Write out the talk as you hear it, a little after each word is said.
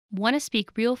Want to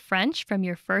speak real French from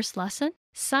your first lesson?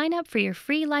 Sign up for your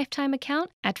free lifetime account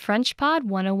at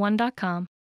FrenchPod101.com.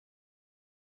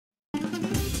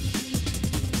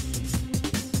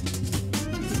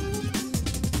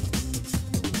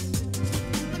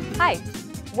 Hi,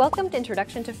 welcome to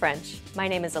Introduction to French. My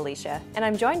name is Alicia, and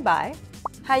I'm joined by...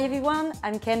 Hi everyone,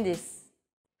 I'm Candice.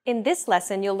 In this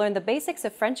lesson, you'll learn the basics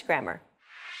of French grammar.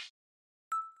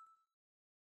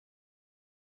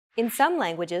 In some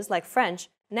languages, like French,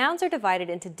 nouns are divided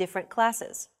into different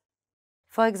classes.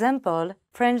 For example,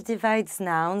 French divides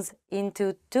nouns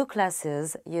into two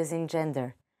classes using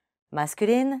gender,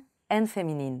 masculine and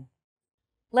feminine.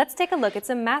 Let's take a look at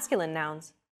some masculine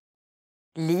nouns.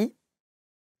 Lit,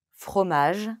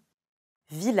 fromage,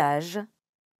 village,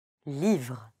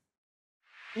 livre.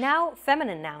 Now,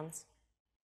 feminine nouns.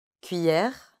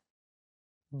 Cuillère,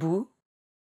 bout,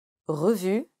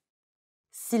 revue,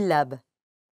 syllabe.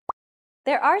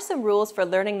 There are some rules for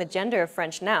learning the gender of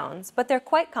French nouns, but they're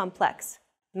quite complex.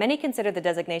 Many consider the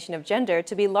designation of gender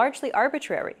to be largely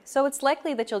arbitrary, so it's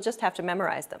likely that you'll just have to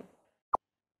memorize them.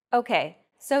 Okay,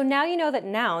 so now you know that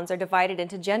nouns are divided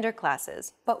into gender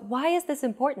classes, but why is this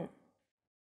important?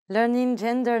 Learning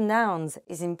gender nouns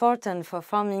is important for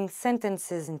forming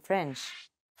sentences in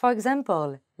French. For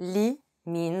example, lit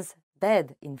means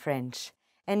bed in French,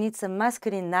 and it's a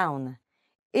masculine noun.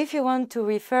 If you want to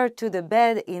refer to the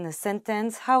bed in a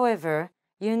sentence, however,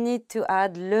 you need to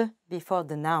add le before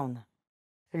the noun.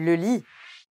 Le lit.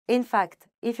 In fact,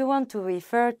 if you want to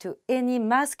refer to any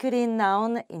masculine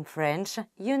noun in French,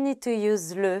 you need to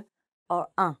use le or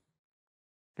un.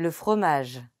 Le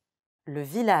fromage, le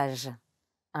village,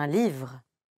 un livre.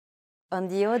 On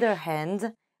the other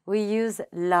hand, we use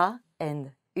la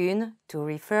and une to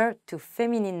refer to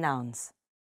feminine nouns.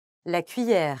 La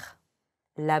cuillère,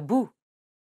 la boue,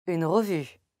 une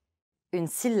revue, une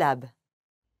syllabe.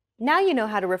 Now you know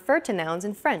how to refer to nouns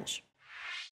in French.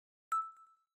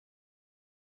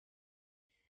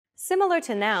 Similar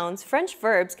to nouns, French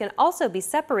verbs can also be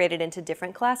separated into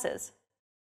different classes.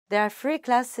 There are three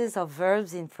classes of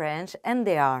verbs in French, and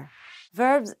they are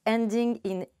verbs ending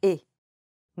in "et",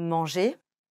 manger,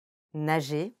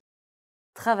 nager,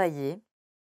 travailler,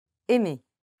 aimer.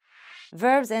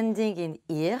 Verbs ending in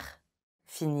 "ir",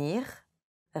 finir,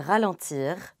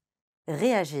 ralentir,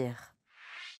 réagir.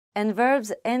 And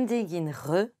verbs ending in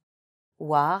re,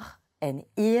 voir, and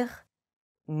ir,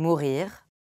 mourir,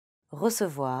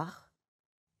 recevoir,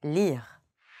 lire.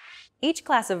 Each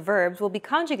class of verbs will be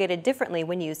conjugated differently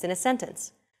when used in a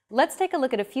sentence. Let's take a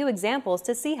look at a few examples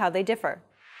to see how they differ.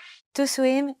 To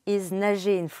swim is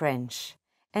nager in French,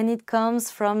 and it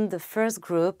comes from the first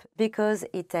group because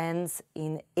it ends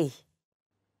in "et".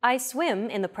 I swim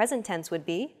in the present tense would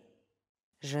be,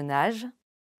 Je nage,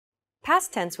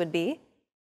 past tense would be,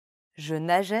 je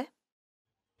nageais,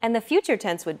 and the future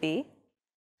tense would be.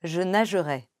 je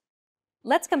nagerai.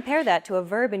 Let's compare that to a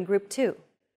verb in group 2.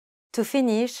 To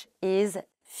finish is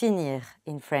finir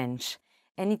in French,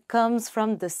 and it comes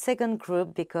from the second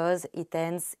group because it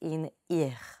ends in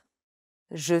ir.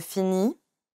 Je finis,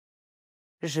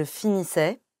 je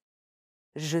finissais,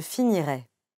 je finirai.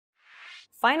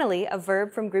 Finally, a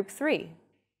verb from group 3.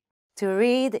 To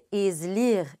read is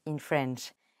lire in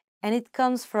French, and it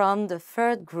comes from the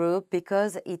third group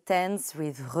because it ends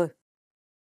with re.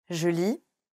 Je lis,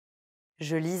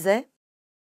 je lisais,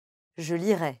 je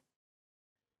lirai.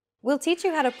 We'll teach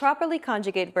you how to properly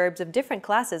conjugate verbs of different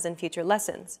classes in future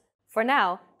lessons. For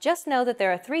now, just know that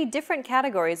there are 3 different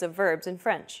categories of verbs in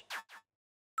French.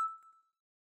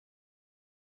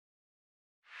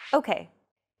 Okay,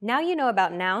 now you know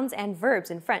about nouns and verbs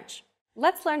in French.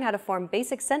 Let's learn how to form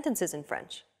basic sentences in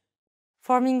French.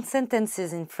 Forming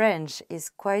sentences in French is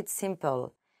quite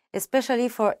simple, especially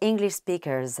for English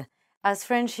speakers, as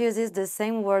French uses the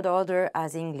same word order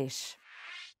as English.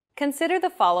 Consider the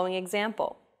following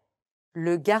example.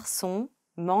 Le garçon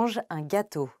mange un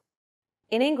gâteau.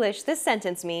 In English, this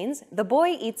sentence means, the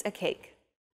boy eats a cake.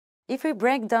 If we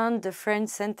break down the French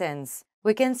sentence,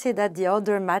 we can see that the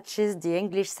order matches the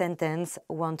English sentence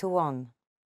one-to-one.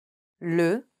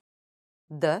 Le,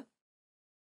 de,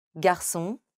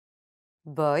 garçon,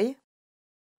 boy,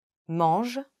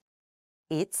 mange,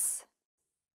 eats,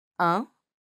 un,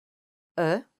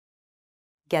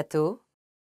 gâteau,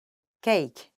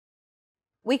 cake.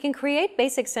 We can create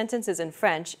basic sentences in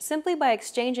French simply by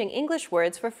exchanging English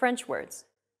words for French words.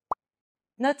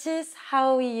 Notice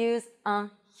how we use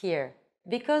un here,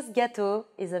 because gâteau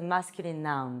is a masculine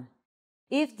noun.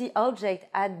 If the object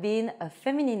had been a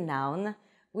feminine noun,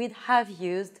 we'd have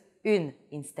used une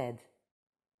instead.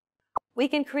 We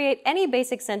can create any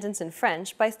basic sentence in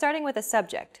French by starting with a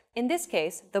subject, in this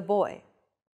case, the boy.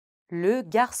 le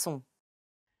garçon.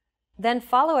 Then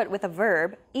follow it with a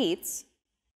verb, eats.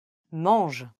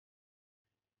 Mange.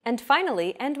 And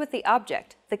finally, end with the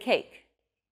object, the cake.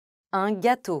 Un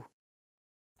gâteau.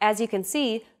 As you can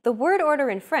see, the word order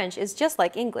in French is just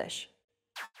like English.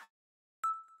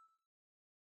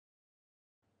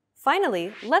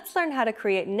 Finally, let's learn how to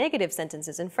create negative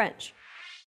sentences in French.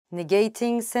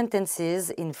 Negating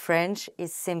sentences in French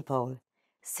is simple.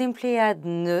 Simply add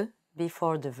ne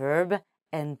before the verb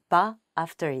and pas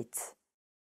after it.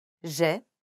 J'ai,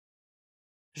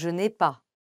 je n'ai pas.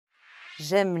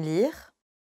 J'aime lire,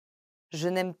 je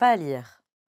n'aime pas lire.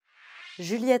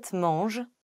 Juliette mange,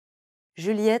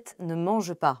 Juliette ne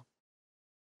mange pas.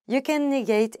 You can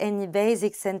negate any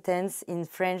basic sentence in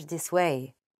French this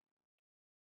way.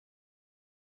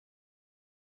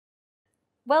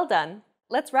 Well done!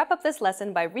 Let's wrap up this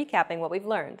lesson by recapping what we've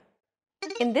learned.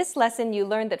 In this lesson, you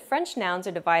learned that French nouns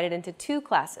are divided into two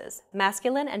classes,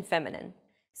 masculine and feminine.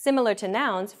 Similar to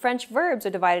nouns, French verbs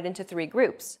are divided into three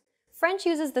groups. French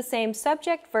uses the same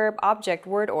subject, verb, object,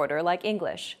 word order like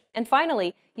English. And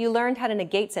finally, you learned how to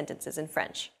negate sentences in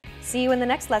French. See you in the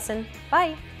next lesson.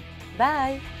 Bye!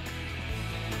 Bye!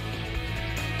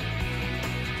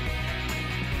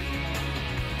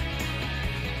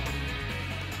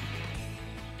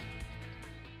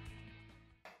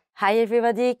 Hi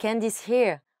everybody, Candice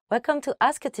here. Welcome to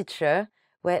Ask a Teacher,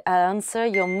 where I'll answer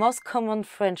your most common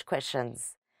French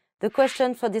questions. The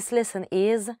question for this lesson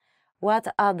is,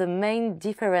 what are the main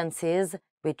differences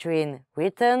between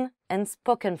written and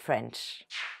spoken French?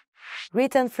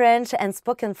 Written French and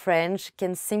spoken French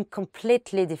can seem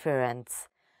completely different.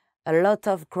 A lot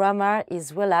of grammar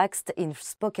is relaxed in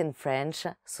spoken French,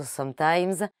 so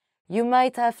sometimes you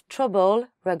might have trouble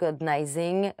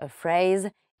recognizing a phrase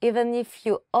even if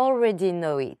you already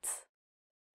know it.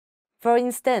 For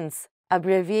instance,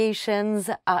 abbreviations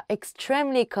are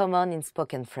extremely common in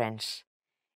spoken French.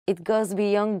 It goes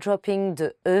beyond dropping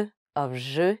the E of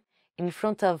je in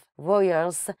front of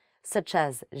vowels such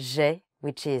as j'ai,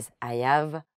 which is I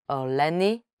have, or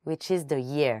l'année, which is the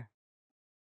year.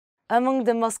 Among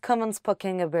the most common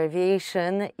spoken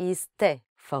abbreviation is t'es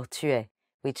for tu es,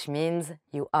 which means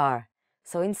you are.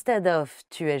 So instead of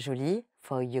tu es jolie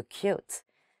for you cute,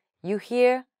 you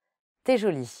hear t'es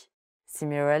jolie.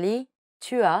 Similarly,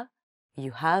 tu as,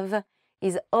 you have,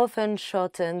 is often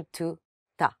shortened to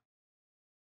ta.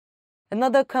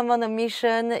 Another common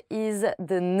omission is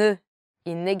the ne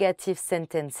in negative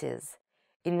sentences.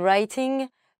 In writing,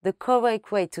 the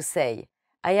correct way to say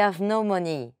I have no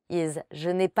money is je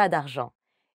n'ai pas d'argent.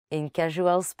 In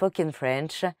casual spoken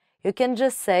French, you can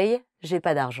just say j'ai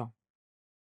pas d'argent.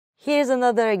 Here's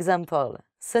another example.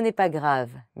 Ce n'est pas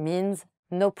grave means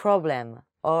no problem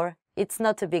or it's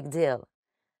not a big deal.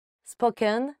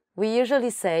 Spoken, we usually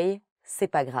say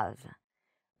c'est pas grave.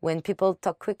 When people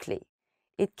talk quickly,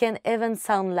 it can even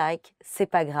sound like c'est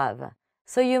pas grave,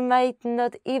 so you might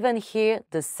not even hear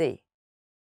the c'est.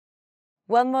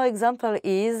 One more example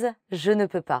is je ne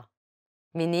peux pas,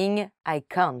 meaning I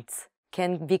can't,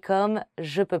 can become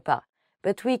je peux pas,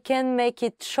 but we can make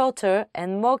it shorter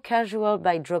and more casual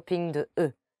by dropping the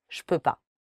e, je peux pas.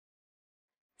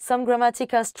 Some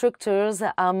grammatical structures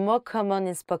are more common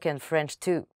in spoken French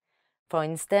too. For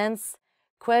instance,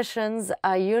 questions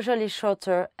are usually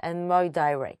shorter and more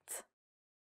direct.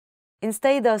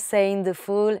 Instead of saying the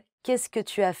full qu'est-ce que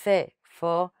tu as fait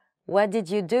for what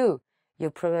did you do, you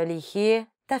probably hear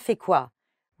t'as fait quoi,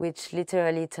 which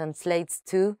literally translates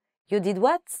to you did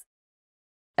what?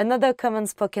 Another common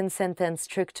spoken sentence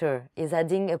structure is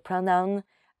adding a pronoun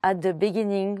at the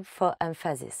beginning for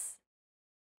emphasis.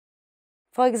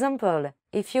 For example,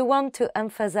 if you want to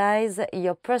emphasize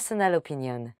your personal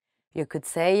opinion, you could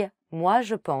say moi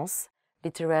je pense,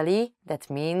 literally that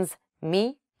means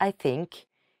me, I think.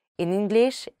 In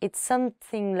English, it's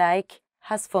something like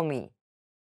as for me.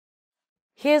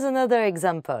 Here's another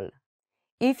example.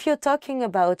 If you're talking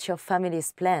about your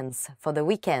family's plans for the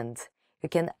weekend, you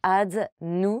can add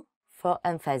nous for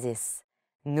emphasis.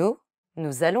 Nous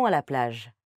allons à la plage.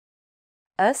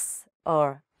 Us,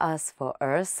 or us for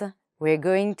us, we're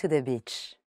going to the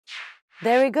beach.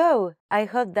 There we go! I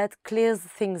hope that clears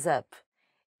things up.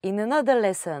 In another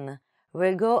lesson,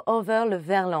 we'll go over le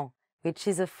verlan, which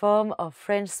is a form of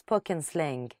French spoken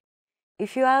slang.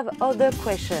 If you have other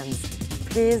questions,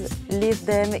 please leave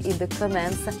them in the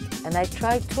comments and I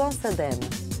try to answer them.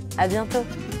 À bientôt!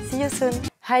 See you soon!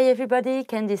 Hi everybody,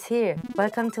 Candice here.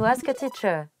 Welcome to Ask a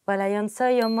Teacher, while I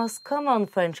answer your most common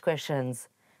French questions.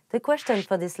 The question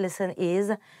for this lesson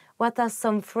is, what are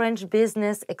some French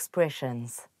business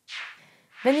expressions?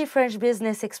 Many French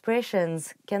business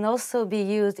expressions can also be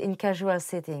used in casual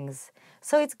settings.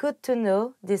 So it's good to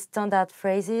know these standard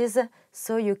phrases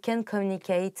so you can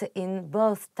communicate in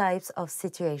both types of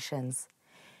situations.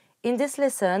 In this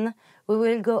lesson, we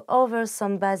will go over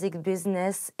some basic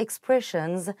business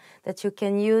expressions that you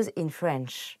can use in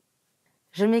French.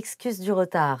 Je m'excuse du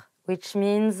retard, which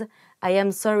means I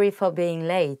am sorry for being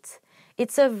late.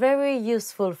 It's a very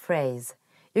useful phrase.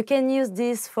 You can use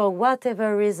this for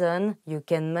whatever reason. You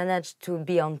can manage to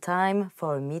be on time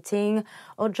for a meeting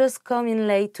or just come in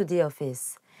late to the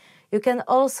office. You can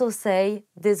also say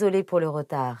désolé pour le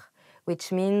retard,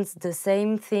 which means the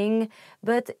same thing,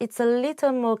 but it's a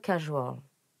little more casual.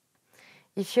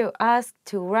 If you're asked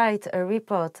to write a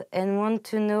report and want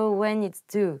to know when it's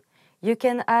due, you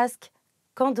can ask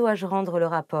quand dois-je rendre le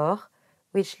rapport,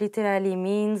 which literally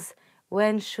means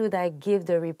when should I give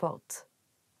the report.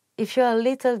 If you're a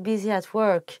little busy at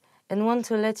work and want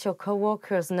to let your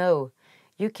coworkers know,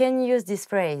 you can use this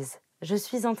phrase, je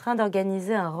suis en train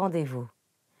d'organiser un rendez-vous.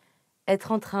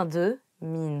 Être en train de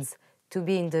means to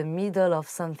be in the middle of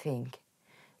something.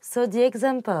 So the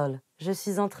example, je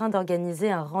suis en train d'organiser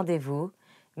un rendez-vous,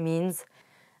 means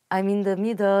I'm in the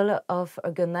middle of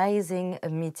organizing a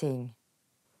meeting.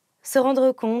 Se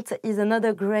rendre compte is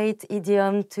another great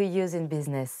idiom to use in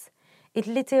business. It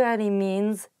literally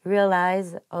means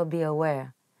realize or be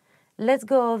aware. Let's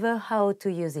go over how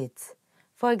to use it.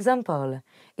 For example,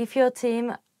 if your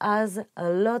team has a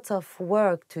lot of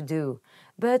work to do,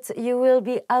 but you will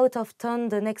be out of town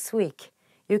the next week,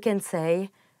 you can say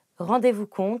rendez-vous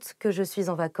compte que je suis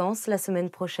en vacances la semaine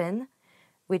prochaine,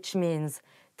 which means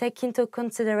take into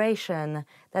consideration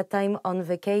that I'm on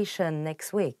vacation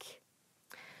next week.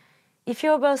 If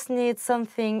your boss needs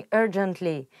something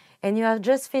urgently and you have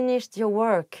just finished your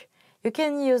work, you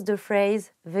can use the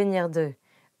phrase venir de,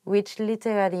 which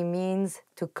literally means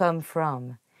to come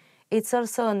from. It's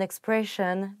also an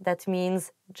expression that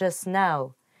means just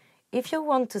now. If you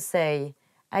want to say,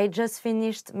 I just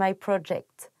finished my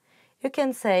project, you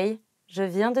can say, je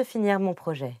viens de finir mon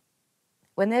projet.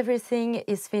 When everything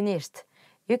is finished,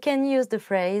 you can use the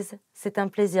phrase, c'est un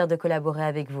plaisir de collaborer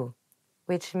avec vous,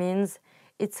 which means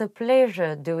it's a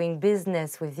pleasure doing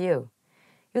business with you.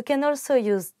 You can also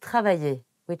use travailler,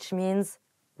 which means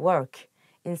work,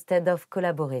 instead of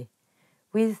collaborer.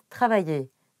 With travailler,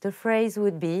 the phrase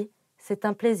would be c'est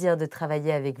un plaisir de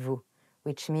travailler avec vous,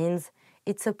 which means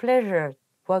it's a pleasure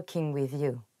working with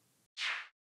you.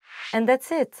 And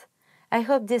that's it. I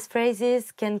hope these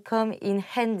phrases can come in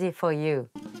handy for you.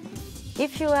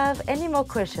 If you have any more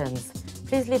questions,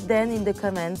 please leave them in the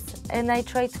comments and I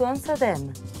try to answer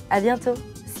them. À bientôt.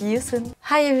 See you soon.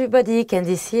 Hi everybody,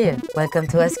 Candice here. Welcome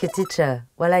to Ask a Teacher,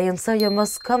 while I answer your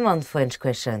most common French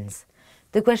questions.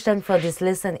 The question for this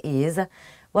lesson is,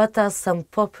 what are some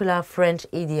popular French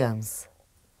idioms?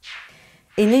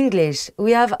 In English,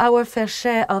 we have our fair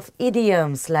share of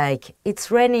idioms like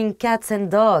it's raining cats and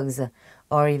dogs,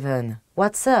 or even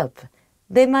what's up.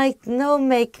 They might not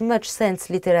make much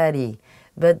sense literally,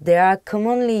 but they are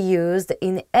commonly used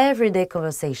in everyday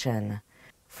conversation.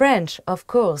 French, of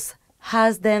course,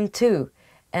 has them too,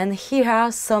 and here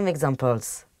are some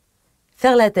examples.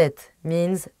 Faire la tête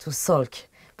means to sulk,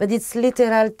 but its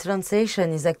literal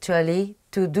translation is actually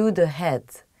to do the head.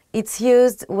 It's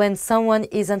used when someone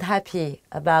isn't happy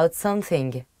about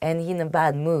something and in a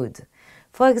bad mood.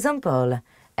 For example,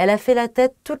 elle a fait la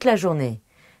tête toute la journée.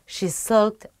 She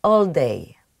sulked all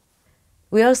day.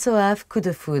 We also have coup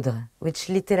de foudre, which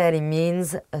literally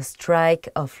means a strike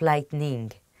of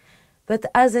lightning. But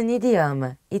as an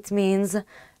idiom, it means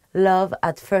love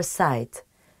at first sight.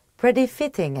 Pretty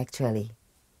fitting, actually.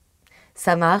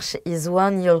 Ça marche is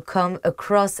one you'll come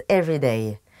across every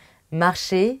day.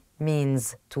 Marcher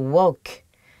means to walk,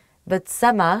 but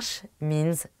ça marche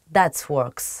means that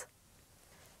works.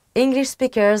 English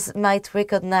speakers might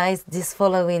recognize this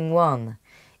following one.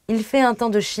 Il fait un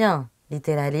temps de chien,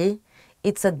 literally,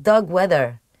 it's a dog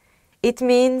weather. It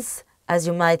means, as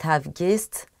you might have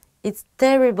guessed, it's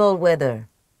terrible weather.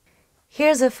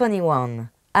 Here's a funny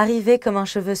one. Arriver comme un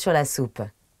cheveu sur la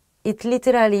soupe. It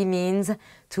literally means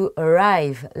to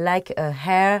arrive like a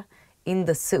hair in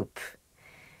the soup.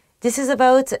 This is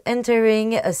about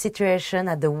entering a situation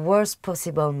at the worst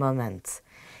possible moment.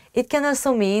 It can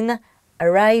also mean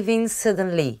arriving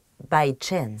suddenly, by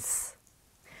chance.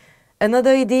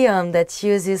 Another idiom that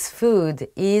uses food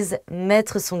is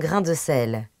mettre son grain de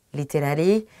sel,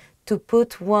 literally, to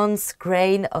put one's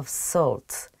grain of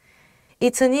salt.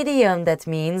 It's an idiom that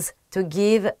means to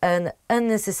give an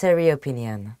unnecessary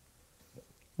opinion.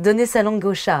 Donner sa langue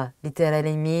au chat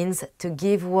literally means to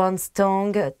give one's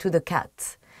tongue to the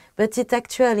cat, but it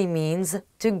actually means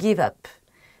to give up.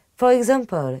 For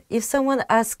example, if someone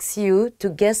asks you to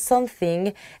guess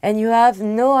something and you have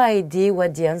no idea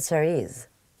what the answer is.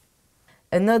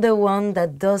 Another one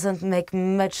that doesn't make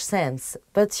much sense,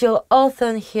 but your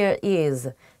author here is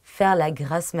faire la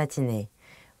grasse matinée,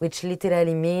 which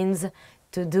literally means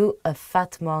to do a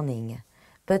fat morning,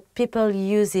 but people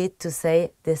use it to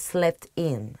say they slept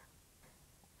in.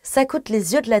 Ça coûte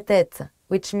les yeux de la tête,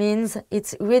 which means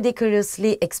it's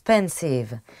ridiculously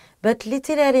expensive, but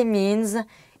literally means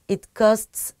it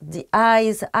costs the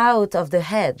eyes out of the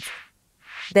head.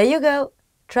 There you go!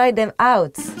 Try them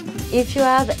out! If you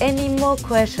have any more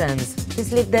questions,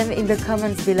 please leave them in the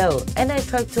comments below and I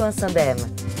try to answer them.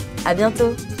 À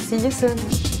bientôt! See you soon!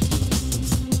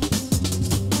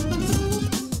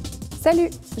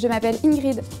 Salut, je m'appelle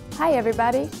Ingrid. Hi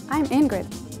everybody, I'm Ingrid.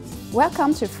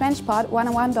 Welcome to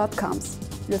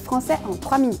FrenchPod101.coms, le français en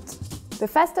 3 minutes. The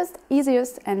fastest,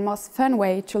 easiest and most fun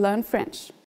way to learn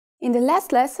French. In the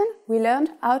last lesson, we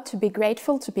learned how to be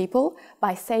grateful to people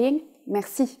by saying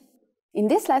merci. In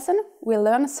this lesson, we'll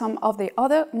learn some of the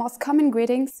other most common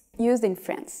greetings used in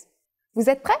France. Vous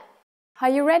êtes prêts?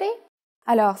 Are you ready?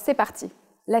 Alors, c'est parti.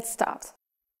 Let's start.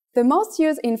 The most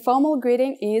used informal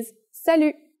greeting is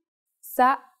salut.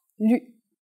 Salut.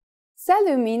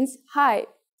 Salut means hi,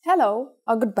 hello,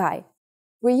 or goodbye.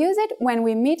 We use it when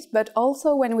we meet but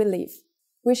also when we leave.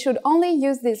 We should only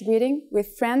use this greeting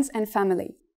with friends and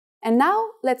family. And now,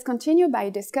 let's continue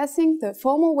by discussing the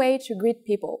formal way to greet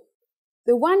people.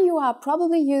 The one you are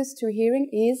probably used to hearing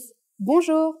is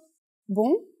bonjour.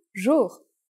 Bonjour.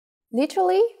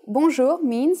 Literally, bonjour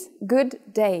means good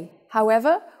day.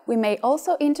 However, we may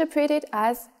also interpret it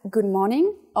as good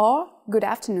morning or good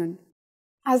afternoon.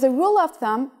 As a rule of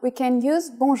thumb, we can use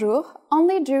bonjour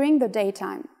only during the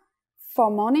daytime,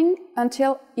 from morning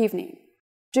until evening.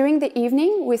 During the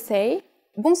evening, we say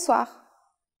bonsoir.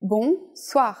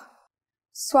 Bonsoir.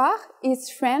 Soir is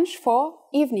French for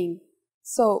evening.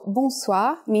 So,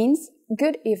 bonsoir means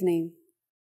good evening.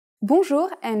 Bonjour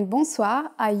and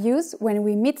bonsoir are used when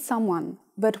we meet someone,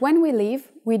 but when we leave,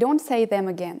 we don't say them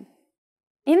again.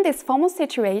 In this formal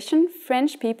situation,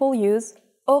 French people use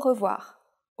au revoir.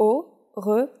 Au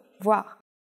revoir.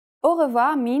 Au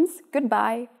revoir means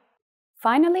goodbye.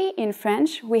 Finally, in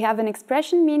French, we have an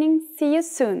expression meaning see you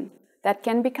soon that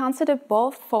can be considered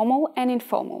both formal and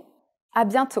informal. À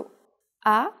bientôt.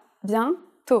 À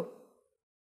bientôt.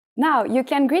 Now, you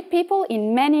can greet people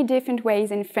in many different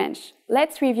ways in French.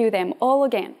 Let's review them all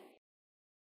again.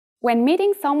 When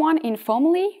meeting someone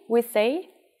informally, we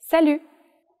say salut.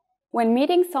 When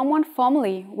meeting someone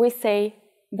formally, we say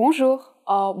bonjour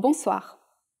or bonsoir.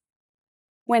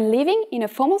 When living in a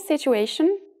formal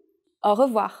situation, au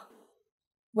revoir.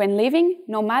 When living,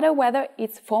 no matter whether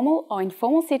it's formal or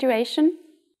informal situation,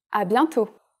 à bientôt.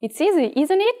 It's easy,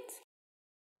 isn't it?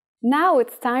 Now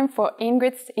it's time for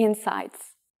Ingrid's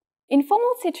insights. In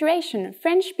formal situation,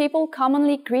 French people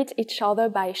commonly greet each other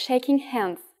by shaking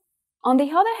hands. On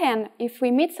the other hand, if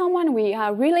we meet someone we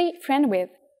are really friends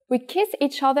with, we kiss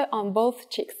each other on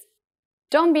both cheeks.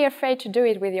 Don't be afraid to do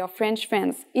it with your French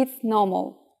friends, it's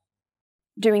normal.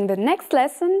 During the next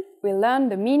lesson, we'll learn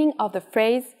the meaning of the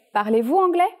phrase Parlez-vous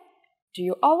anglais? Do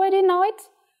you already know it?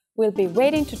 We'll be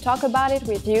waiting to talk about it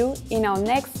with you in our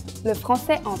next Le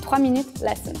Français en 3 minutes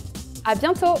lesson. À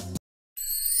bientôt!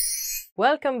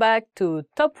 Welcome back to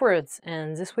Top Words,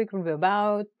 and this week will be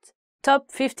about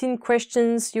top 15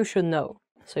 questions you should know.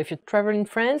 So if you travel in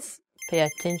France, pay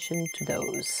attention to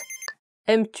those.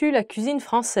 Aimes-tu la cuisine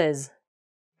française?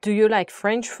 Do you like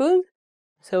French food?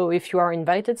 So if you are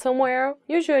invited somewhere,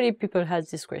 usually people ask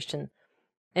this question.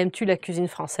 Aimes-tu la cuisine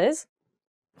française?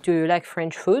 Do you like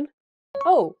French food?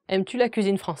 Oh, aimes-tu la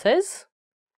cuisine française?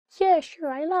 Yeah,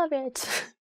 sure, I love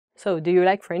it. So, do you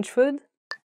like French food?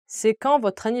 C'est quand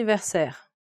votre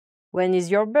anniversaire? When is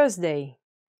your birthday?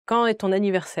 Quand est ton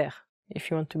anniversaire? If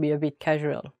you want to be a bit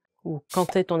casual. Ou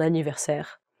quand est ton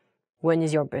anniversaire? When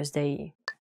is your birthday?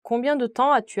 Combien de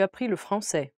temps as-tu appris le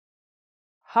français?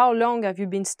 How long have you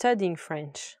been studying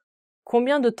French?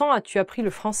 Combien de temps as-tu appris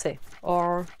le français?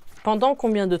 Or, pendant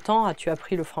combien de temps as-tu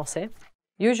appris le français?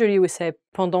 Usually we say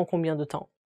pendant combien de temps.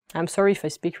 I'm sorry if I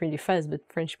speak really fast, but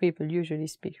French people usually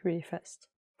speak really fast.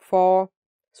 For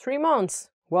 3 months.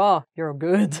 Wow, you're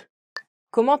good.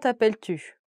 Comment t'appelles-tu?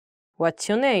 What's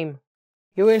your name?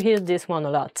 You will hear this one a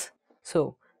lot.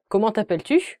 So, comment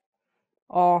t'appelles-tu?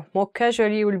 Or, more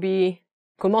casually will be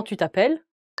comment tu t'appelles?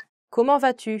 Comment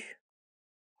vas-tu?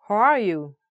 How are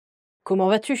you? Comment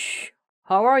vas-tu?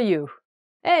 How are you?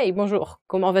 Hey, bonjour,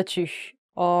 comment vas-tu?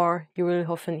 Or, you will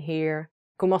often hear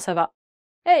comment ça va?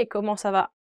 Hey, comment ça va?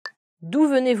 D'où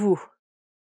venez-vous?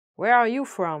 Where are you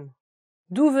from?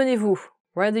 D'où venez-vous?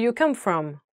 Where do you come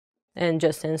from? And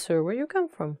just answer where you come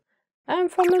from. I'm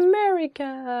from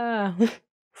America!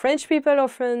 French people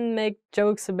often make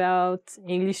jokes about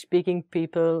English-speaking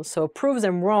people, so prove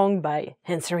them wrong by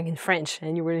answering in French,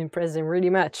 and you will impress them really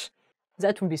much.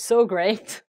 That would be so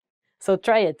great. So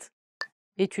try it.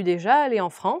 Es-tu déjà allé en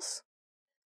France?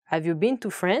 Have you been to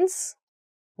France?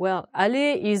 Well,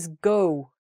 aller is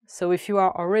go. So if you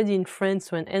are already in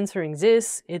France when answering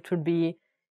this, it would be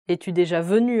Es-tu déjà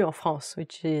venu en France?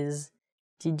 Which is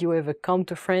did you ever come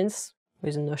to France?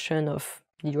 With a notion of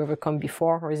did you ever come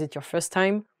before or is it your first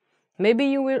time? Maybe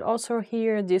you will also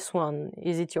hear this one.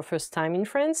 Is it your first time in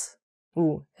France?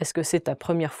 Ou est-ce que c'est ta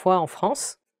première fois en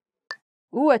France?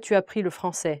 Où as-tu appris le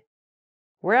français?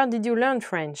 Where did you learn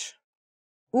French?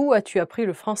 Où as-tu appris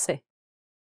le français?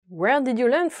 Where did you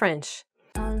learn French?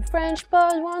 On French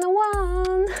Pod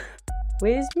 101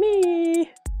 with me.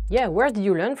 Yeah, where did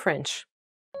you learn French?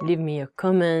 Leave me a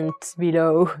comment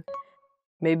below.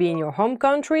 Maybe in your home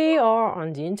country or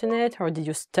on the internet, or did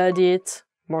you study it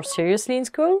more seriously in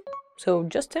school? So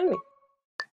just tell me.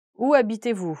 Où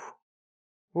habitez-vous?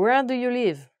 Where do you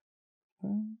live?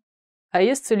 I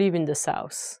used to live in the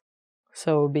south,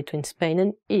 so between Spain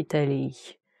and Italy.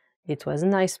 It was a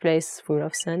nice place, full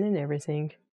of sun and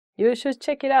everything. You should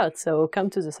check it out, so come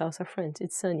to the south of France,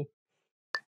 it's sunny.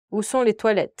 Où sont les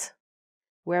toilettes?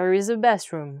 Where is the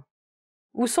bathroom?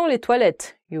 Où sont les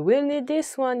toilettes? You will need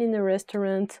this one in a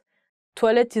restaurant.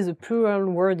 Toilette is a plural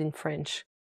word in French.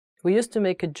 We used to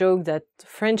make a joke that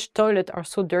French toilets are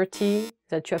so dirty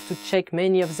that you have to check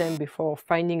many of them before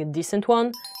finding a decent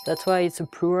one. That's why it's a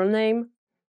plural name.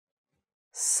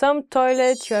 Some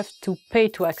toilets you have to pay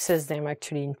to access them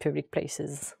actually in public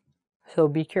places. So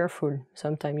be careful.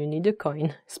 Sometimes you need a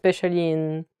coin, especially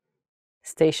in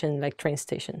stations like train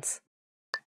stations.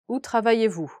 Où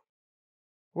travaillez-vous?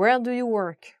 Where do you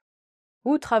work?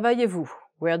 Où travaillez-vous?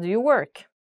 Where do you work?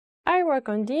 I work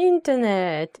on the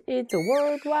internet. It's a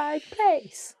worldwide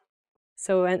place.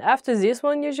 So, and after this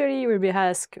one, usually you will be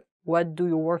asked, what do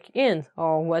you work in?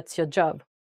 Or what's your job?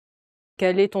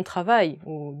 Quel est ton travail?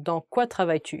 Ou dans quoi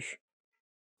travailles-tu?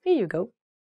 Here you go.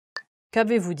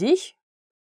 Qu'avez-vous dit?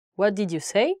 What did you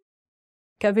say?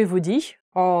 Qu'avez-vous dit?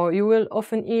 Or you will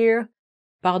often hear,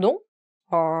 pardon?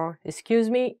 Or excuse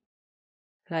me?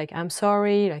 Like, I'm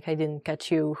sorry, like I didn't catch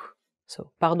you.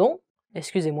 So, pardon,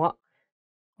 excusez-moi.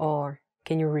 Or,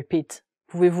 can you repeat?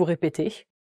 Pouvez-vous répéter?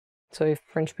 So if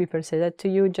French people say that to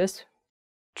you, just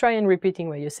try and repeating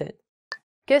what you said.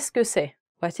 Qu'est-ce que c'est?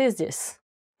 What is this?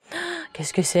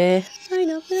 Qu'est-ce que c'est? I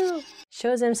don't know.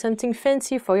 Show them something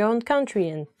fancy for your own country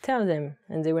and tell them.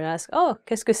 And they will ask, oh,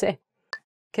 qu'est-ce que c'est?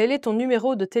 Quel est ton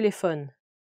numéro de téléphone?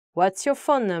 What's your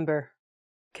phone number?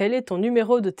 Quel est ton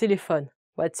numéro de téléphone?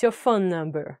 What's your phone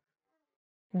number?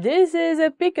 This is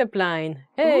a pickup line.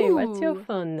 Hey, Ooh. What's your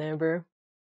phone number?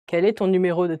 Quel est ton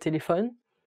numéro de téléphone?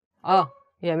 Ah,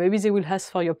 yeah, maybe they will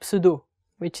ask for your pseudo,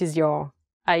 which is your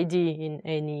ID in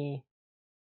any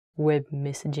web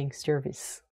messaging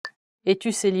service.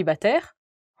 Es-tu célibataire?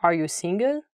 Are you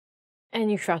single?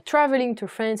 And if you are traveling to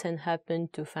France and happen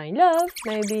to find love,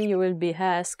 maybe you will be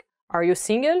asked, are you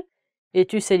single?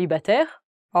 Es-tu célibataire?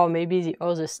 Or maybe the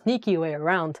other sneaky way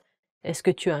around. Est-ce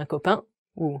que tu as un copain?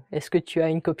 Ou est-ce que tu as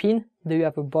une copine? Do you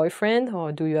have a boyfriend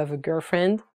or do you have a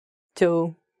girlfriend?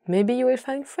 So maybe you will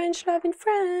find French love in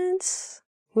France.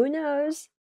 Who knows?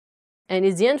 And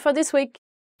it's the end for this week.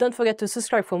 Don't forget to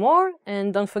subscribe for more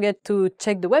and don't forget to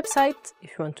check the website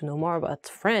if you want to know more about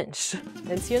French.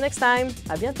 And see you next time.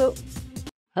 À bientôt.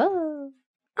 Oh.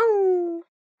 Oh.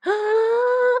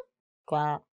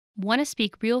 Quoi? Want to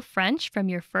speak real French from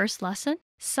your first lesson?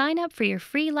 Sign up for your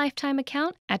free lifetime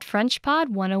account at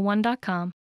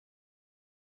FrenchPod101.com.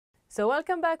 So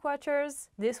welcome back, watchers.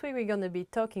 This week we're going to be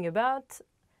talking about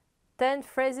 10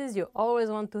 phrases you always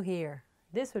want to hear.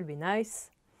 This will be nice.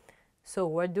 So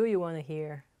what do you want to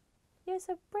hear? You're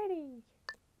so pretty.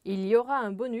 Il y aura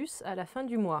un bonus à la fin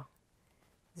du mois.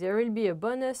 There will be a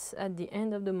bonus at the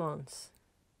end of the month.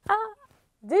 Ah,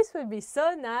 this would be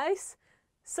so nice.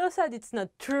 So sad it's not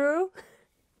true.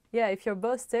 Yeah, if your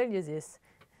boss tells you this,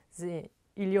 il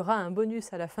y aura un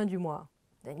bonus à la fin du mois.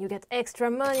 Then you get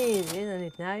extra money, isn't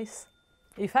it nice?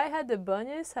 If I had the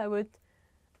bonus, I would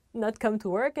not come to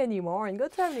work anymore and go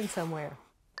traveling somewhere.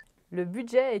 Le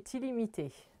budget est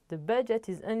illimité. The budget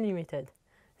is unlimited.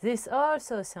 This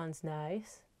also sounds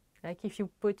nice. Like if you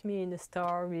put me in a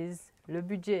store with le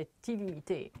budget est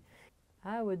illimité,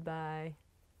 I would buy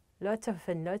lots of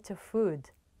food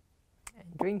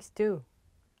and drinks too.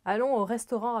 Allons au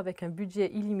restaurant avec un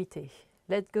budget illimité.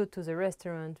 Let's go to the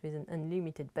restaurant with an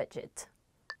unlimited budget.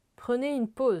 Prenez une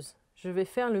pause. Je vais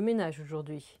faire le ménage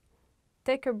aujourd'hui.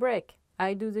 Take a break.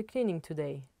 I do the cleaning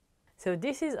today. So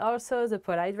this is also the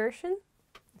polite version.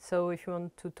 So if you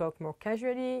want to talk more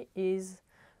casually, is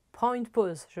prends une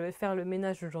pause, je vais faire le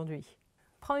ménage aujourd'hui.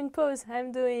 Prends une pause,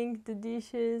 I'm doing the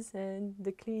dishes and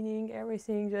the cleaning,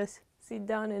 everything, just sit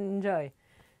down and enjoy.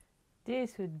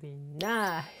 This would be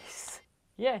nice.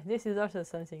 Yeah, this is also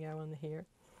something I want to hear.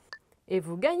 Et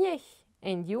vous gagnez,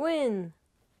 and you win.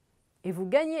 Et vous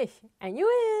gagnez, and you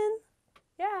win.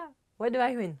 Yeah, what do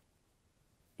I win?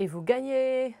 Et vous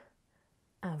gagnez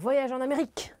un voyage en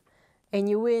Amérique. And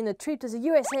you win a trip to the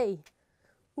USA.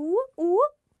 Ooh, ooh.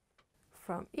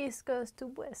 From East Coast to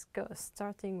West Coast,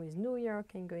 starting with New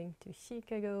York and going to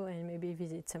Chicago and maybe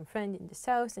visit some friends in the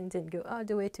South and then go all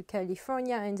the way to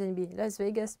California and then be Las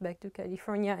Vegas, back to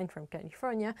California, and from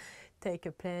California, take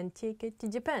a plane ticket to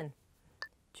Japan.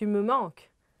 Tu me manques.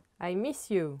 I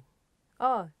miss you.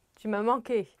 Oh, tu m'as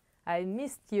manqué. I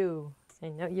missed you.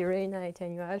 And now you reunite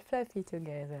and you're all fluffy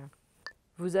together.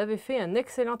 Vous avez fait un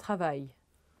excellent travail.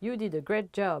 You did a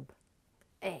great job.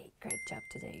 Hey, great job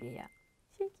today, Leah.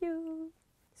 Thank you.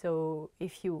 So,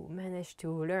 if you managed to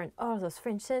learn all those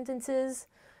French sentences,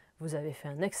 vous avez fait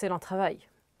un excellent travail.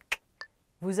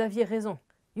 Vous aviez raison.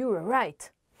 You were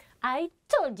right. I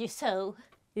told you so.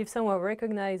 If someone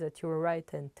recognizes that you were right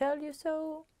and tell you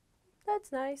so,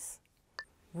 that's nice.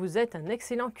 Vous êtes un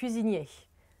excellent cuisinier.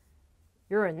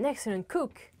 You're an excellent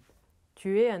cook.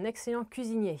 Tu es un excellent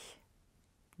cuisinier.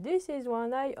 This is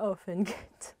one I often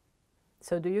get.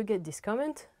 So do you get this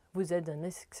comment? Vous êtes un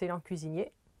excellent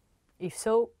cuisinier. If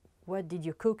so, what did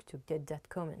you cook to get that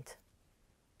comment?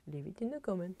 Leave it in the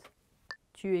comment.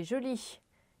 Tu es jolie.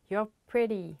 You're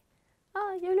pretty.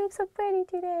 Oh, you look so pretty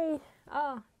today.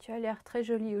 Ah, tu as l'air très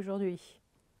jolie aujourd'hui.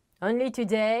 Only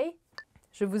today?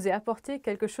 Je vous ai apporté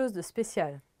quelque chose de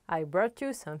spécial. I brought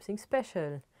you something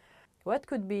special. What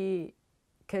could be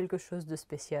quelque chose de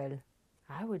spécial?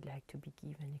 I would like to be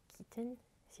given a kitten.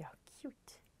 They are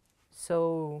cute.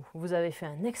 So, vous avez fait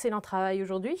un excellent travail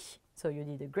aujourd'hui. So you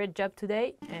did a great job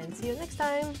today and see you next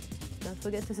time. Don't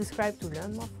forget to subscribe to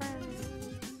learn more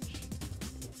French.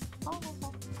 Oh,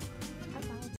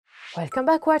 bye-bye. Welcome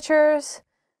back, watchers.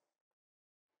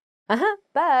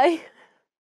 Bye.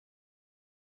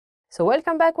 So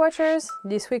welcome back, watchers.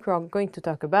 This week we are going to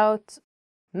talk about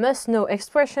must-know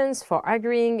expressions for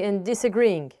agreeing and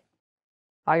disagreeing.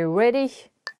 Are you ready?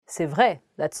 C'est vrai,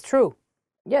 that's true.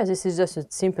 Yeah, this is just a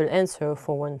simple answer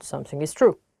for when something is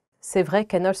true. C'est vrai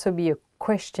can also be a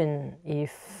question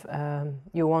if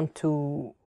you want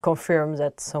to confirm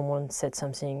that someone said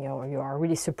something or you are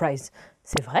really surprised.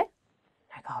 C'est vrai?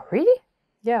 Like, oh, really?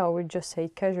 Yeah, or we just say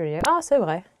it casually. Ah, c'est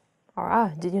vrai. Or,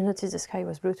 ah, did you notice the sky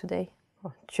was blue today?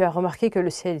 Oh, tu as remarqué que le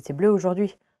ciel était bleu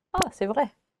aujourd'hui? Ah, c'est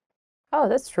vrai. Oh,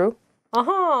 that's true.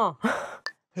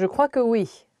 Je crois que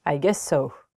oui. I guess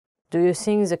so. Do you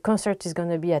think the concert is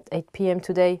gonna be at 8 p.m.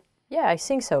 today? Yeah, I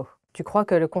think so. Tu crois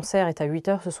que le concert est à 8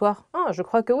 heures ce soir? Ah, je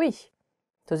crois que oui.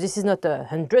 So this is not a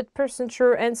 100%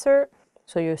 sure answer,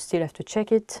 so you still have to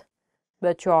check it,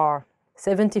 but you are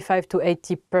 75 to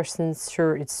 80%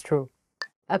 sure it's true.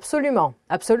 Absolument,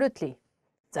 absolutely.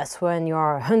 That's when you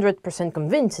are 100%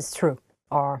 convinced it's true,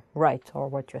 or right, or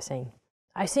what you're saying.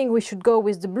 I think we should go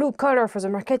with the blue color for the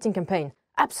marketing campaign.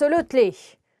 Absolutely.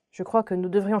 Je crois que nous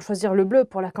devrions choisir le bleu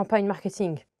pour la campagne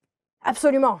marketing.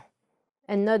 Absolument.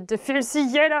 And not the filthy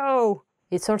yellow.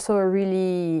 It's also a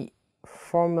really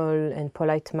formal and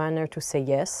polite manner to say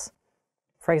yes.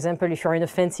 For example, if you're in a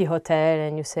fancy hotel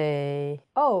and you say,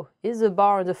 oh, is the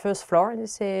bar on the first floor? And you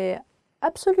say,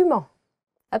 absolument.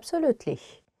 Absolutely.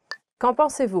 Qu'en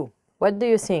pensez-vous? What do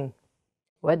you think?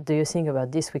 What do you think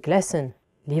about this week's lesson?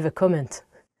 Leave a comment.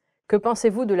 Que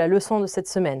pensez-vous de la leçon de cette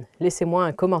semaine? Laissez-moi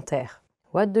un commentaire.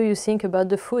 What do you think about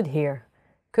the food here?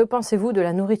 Que pensez-vous de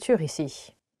la nourriture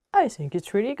ici? I think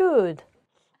it's really good.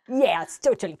 Yeah, it's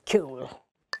totally cool.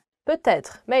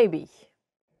 Peut-être, maybe.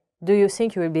 Do you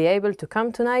think you will be able to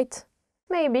come tonight?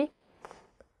 Maybe.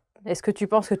 Est-ce que tu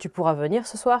penses que tu pourras venir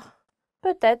ce soir?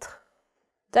 Peut-être.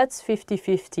 That's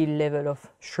 50-50 level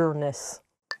of sureness.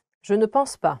 Je ne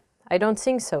pense pas. I don't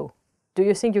think so. Do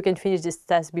you think you can finish this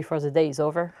task before the day is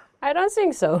over? I don't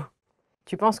think so.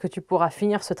 Tu penses que tu pourras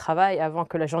finir ce travail avant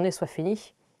que la journée soit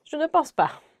finie? Je ne pense pas.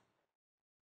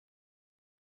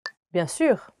 Bien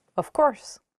sûr, of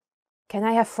course. Can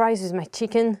I have fries with my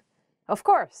chicken? Of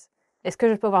course. Est-ce que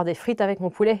je peux avoir des frites avec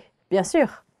mon poulet? Bien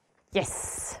sûr.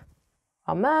 Yes.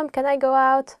 Oh, Mom, can I go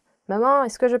out? Maman,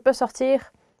 est-ce que je peux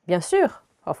sortir? Bien sûr,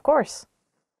 of course.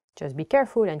 Just be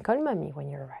careful and call mommy when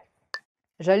you arrive.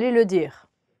 J'allais le dire.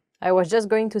 I was just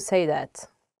going to say that.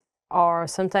 Or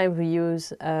sometimes we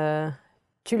use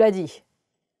tu l'as dit,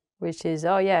 which is,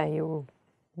 oh yeah, you're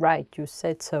right, you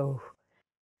said so.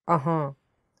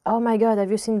 Oh my god,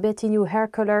 have you seen Betty's new hair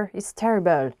color? It's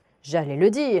terrible. J'allais le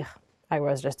dire. I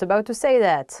was just about to say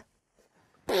that.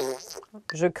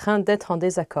 Je crains d'être en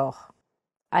désaccord.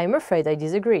 I'm afraid I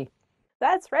disagree.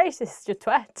 That's racist, you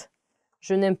twat.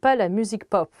 Je n'aime pas la musique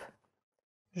pop.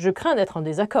 Je crains d'être en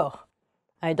désaccord.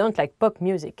 I don't like pop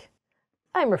music.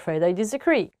 I'm afraid I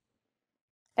disagree.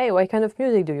 Hey, what kind of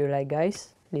music do you like,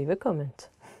 guys? Leave a comment.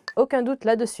 Aucun doute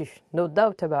là-dessus. No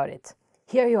doubt about it.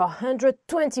 Here you are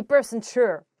 120%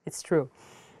 sure. It's true.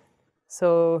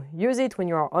 So use it when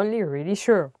you are only really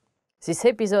sure. This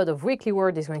episode of Weekly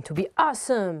Word is going to be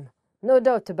awesome. No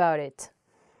doubt about it.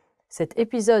 Cet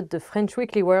épisode de French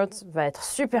Weekly Words va être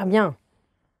super bien.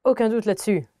 Aucun doute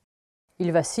là-dessus.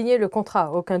 Il va signer le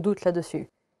contrat. Aucun doute là-dessus.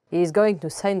 He is going to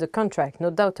sign the contract.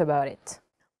 No doubt about it.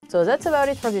 So that's about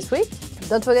it for this week.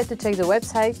 Don't forget to check the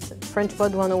website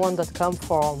frenchpod101.com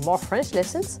for more French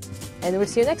lessons. And we'll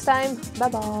see you next time.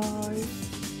 Bye-bye.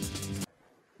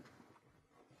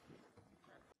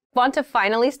 Want to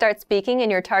finally start speaking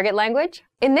in your target language?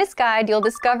 In this guide, you'll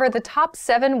discover the top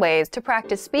 7 ways to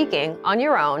practice speaking on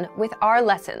your own with our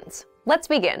lessons. Let's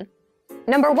begin.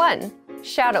 Number 1,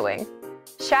 shadowing.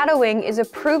 Shadowing is a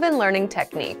proven learning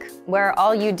technique where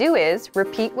all you do is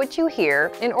repeat what you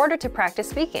hear in order to practice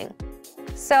speaking.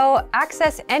 So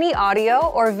access any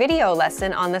audio or video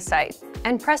lesson on the site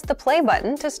and press the play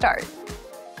button to start.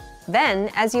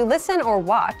 Then, as you listen or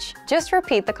watch, just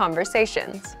repeat the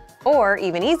conversations. Or,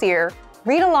 even easier,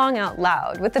 read along out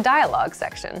loud with the dialogue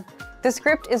section. The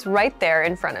script is right there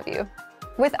in front of you.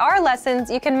 With our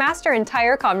lessons, you can master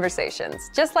entire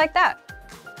conversations, just like that.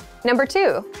 Number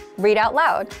 2, read out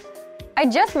loud. I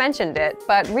just mentioned it,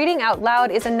 but reading out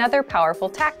loud is another powerful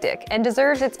tactic and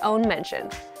deserves its own mention.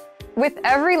 With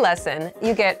every lesson,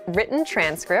 you get written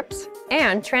transcripts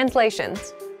and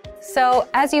translations. So,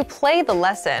 as you play the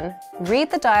lesson, read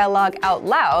the dialogue out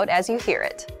loud as you hear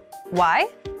it. Why?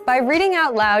 By reading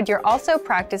out loud, you're also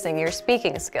practicing your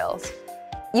speaking skills.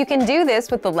 You can do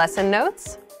this with the lesson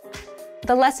notes,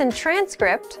 the lesson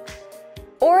transcript,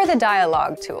 or the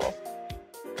dialogue tool.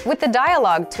 With the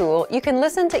dialogue tool, you can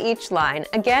listen to each line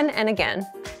again and again,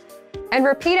 and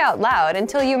repeat out loud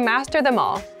until you master them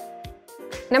all.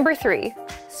 Number 3,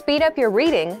 speed up your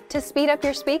reading to speed up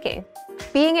your speaking.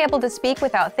 Being able to speak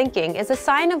without thinking is a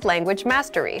sign of language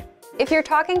mastery. If you're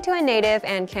talking to a native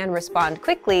and can respond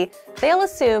quickly, they'll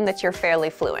assume that you're fairly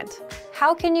fluent.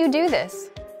 How can you do this?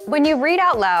 When you read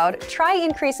out loud, try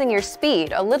increasing your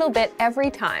speed a little bit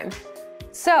every time.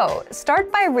 So,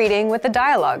 start by reading with the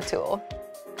dialogue tool.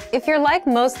 If you're like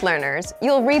most learners,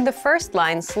 you'll read the first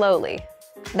line slowly.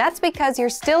 That's because you're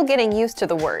still getting used to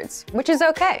the words, which is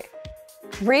okay.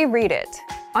 Reread it.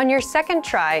 On your second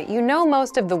try, you know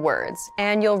most of the words,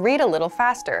 and you'll read a little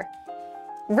faster.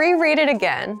 Reread it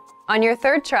again. On your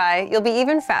third try, you'll be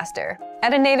even faster,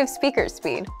 at a native speaker's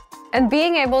speed. And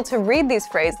being able to read these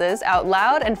phrases out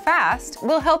loud and fast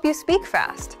will help you speak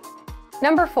fast.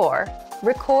 Number 4,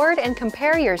 record and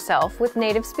compare yourself with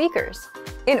native speakers.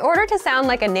 In order to sound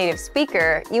like a native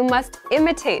speaker, you must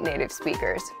imitate native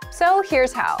speakers. So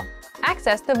here's how.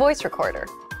 Access the voice recorder,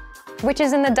 which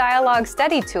is in the dialogue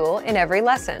study tool in every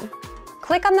lesson.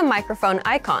 Click on the microphone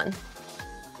icon.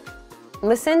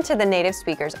 Listen to the native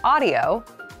speaker's audio,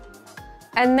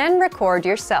 and then record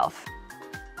yourself.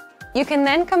 You can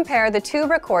then compare the 2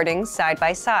 recordings side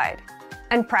by side,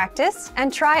 and practice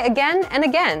and try again and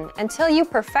again until you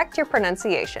perfect your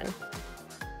pronunciation.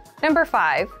 Number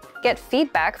 5, get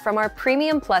feedback from our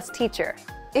Premium Plus teacher.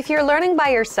 If you're learning by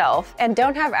yourself and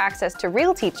don't have access to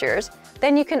real teachers,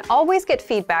 then you can always get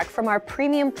feedback from our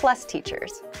Premium Plus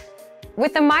teachers.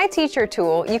 With the My Teacher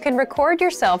tool, you can record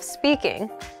yourself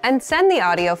speaking and send the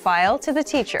audio file to the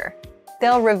teacher.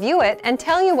 They'll review it and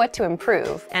tell you what to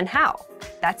improve and how.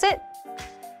 That's it.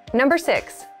 Number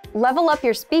 6, level up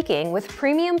your speaking with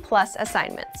Premium Plus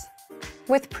assignments.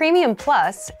 With Premium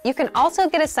Plus, you can also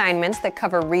get assignments that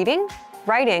cover reading,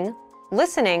 writing,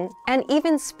 listening, and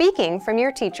even speaking from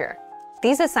your teacher.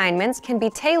 These assignments can be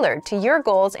tailored to your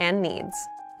goals and needs.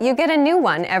 You get a new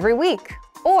one every week,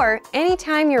 or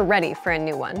anytime you're ready for a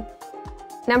new one.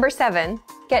 Number 7,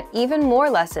 get even more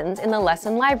lessons in the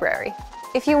lesson library.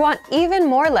 If you want even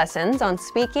more lessons on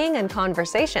speaking and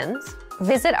conversations,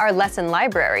 visit our lesson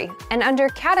library and under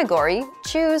Category,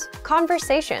 choose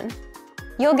Conversation.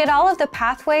 You'll get all of the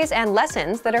pathways and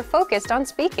lessons that are focused on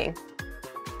speaking.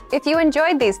 If you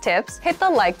enjoyed these tips, hit the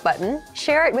like button,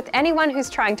 share it with anyone who's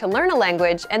trying to learn a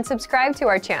language, and subscribe to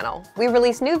our channel. We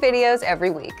release new videos every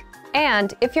week.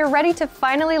 And if you're ready to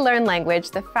finally learn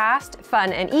language the fast,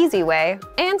 fun, and easy way,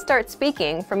 and start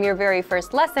speaking from your very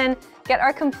first lesson, get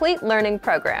our complete learning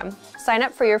program. Sign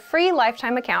up for your free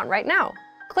lifetime account right now.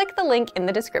 click the link in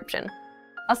the description.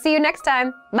 I'll see you next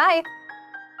time. Bye!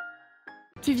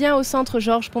 Tu viens au centre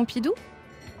Georges Pompidou?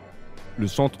 Le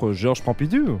centre Georges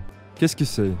Pompidou? Qu'est-ce que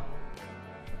c'est?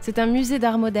 C'est un musée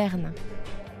d'art moderne.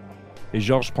 Et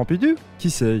Georges Pompidou? Qui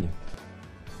c'est?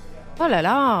 Oh là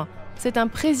là, c'est un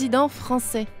président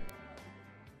français.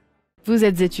 Vous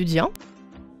êtes étudiant?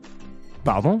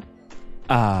 Pardon?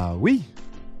 Ah oui?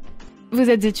 Vous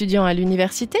êtes étudiant à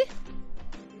l'université?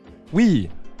 Oui.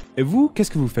 Et vous, qu'est-ce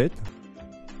que vous faites?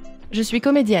 Je suis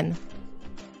comédienne.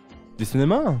 Du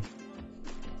cinéma?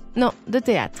 Non, de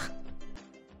théâtre.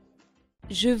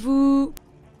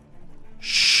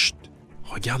 Chut!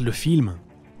 Regarde le film.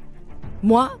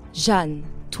 Moi, Jeanne.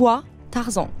 Toi,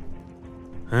 Tarzan.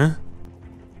 Hein?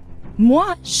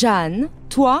 Moi, Jeanne.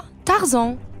 Toi,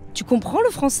 Tarzan. Tu comprends le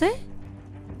français?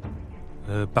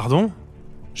 Pardon?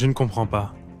 Je ne comprends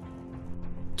pas.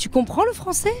 Tu comprends le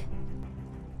français?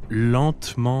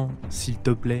 Lentement, s'il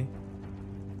te plaît.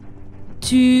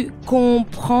 Tu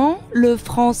comprends le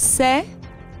français?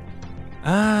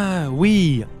 Ah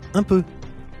oui, un peu.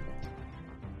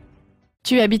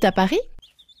 Tu habites à Paris?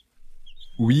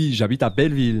 Oui, j'habite à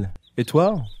Belleville. Et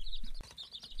toi?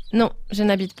 Non, je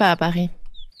n'habite pas à Paris.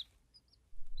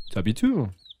 Tu habites où?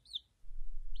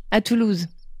 À Toulouse.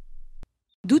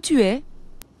 D'où tu es?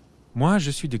 Moi,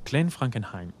 je suis de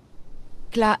Klein-Frankenheim.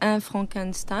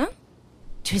 Frankenstein?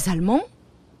 Tu es allemand?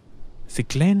 C'est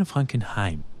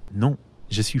Klein-Frankenheim. Non,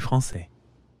 je suis français.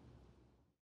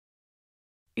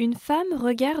 Une femme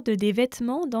regarde des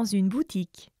vêtements dans une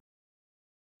boutique.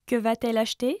 Que va-t-elle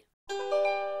acheter?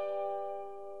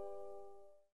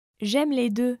 J'aime les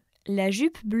deux, la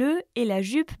jupe bleue et la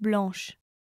jupe blanche.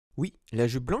 Oui, la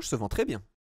jupe blanche se vend très bien.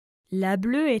 La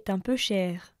bleue est un peu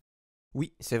chère.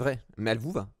 Oui, c'est vrai, mais elle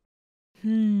vous va.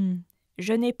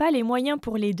 Je n'ai pas les moyens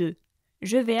pour les deux.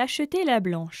 Je vais acheter la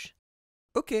blanche.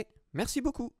 Ok, merci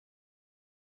beaucoup.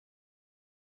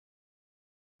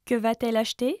 Que va-t-elle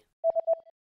acheter?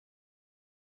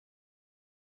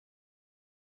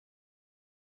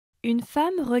 Une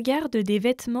femme regarde des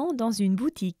vêtements dans une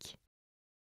boutique.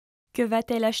 Que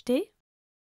va-t-elle acheter?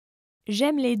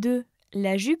 J'aime les deux,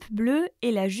 la jupe bleue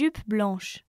et la jupe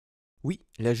blanche. Oui,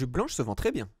 la jupe blanche se vend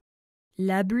très bien.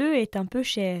 La bleue est un peu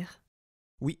chère.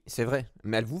 Oui, c'est vrai,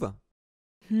 mais elle vous va.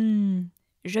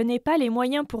 Je n'ai pas les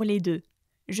moyens pour les deux.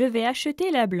 Je vais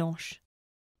acheter la blanche.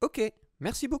 Ok,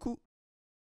 merci beaucoup.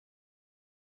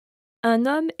 Un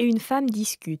homme et une femme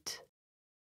discutent.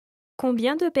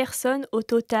 Combien de personnes au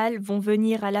total vont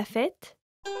venir à la fête?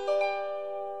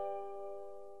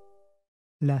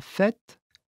 La fête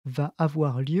va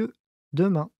avoir lieu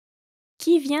demain.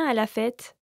 Qui vient à la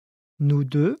fête? Nous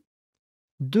deux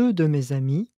de mes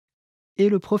amis et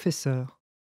le professeur.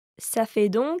 Ça fait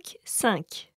donc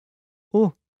 5.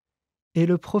 Oh, et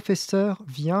le professeur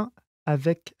vient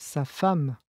avec sa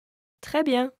femme. Très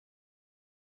bien.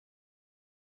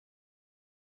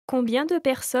 Combien de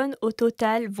personnes au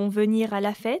total vont venir à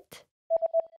la fête?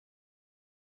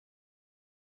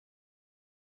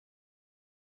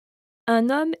 Un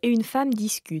homme et une femme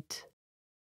discutent.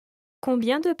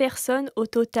 Combien de personnes au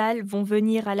total vont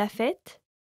venir à la fête?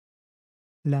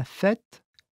 La fête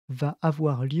va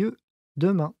avoir lieu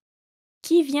demain.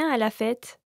 Qui vient à la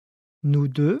fête? Nous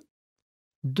deux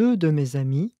de mes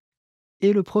amis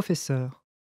et le professeur.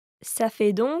 Ça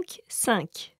fait donc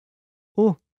 5.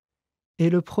 Oh, et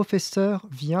le professeur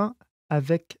vient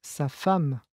avec sa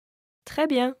femme. Très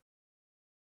bien.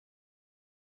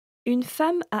 Une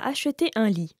femme a acheté un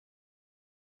lit.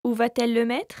 Où va-t-elle le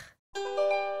mettre?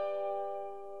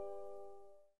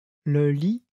 Le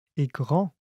lit est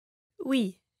grand.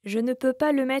 Oui, je ne peux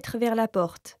pas le mettre vers la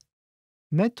porte.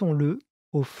 Mettons-le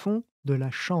au fond de la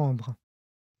chambre.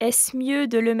 Est-ce mieux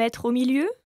de le mettre au milieu?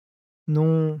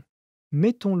 Non,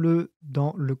 mettons-le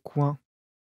dans le coin.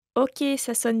 Ok,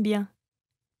 ça sonne bien.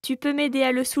 Tu peux m'aider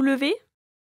à le soulever?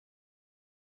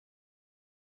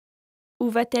 Où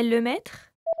va-t-elle le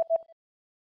mettre?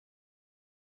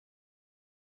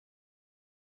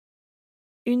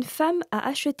 Une femme a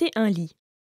acheté un lit.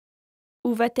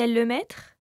 Où va-t-elle le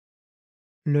mettre?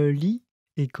 Le lit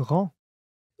est grand.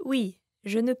 Oui,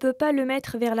 je ne peux pas le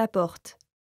mettre vers la porte.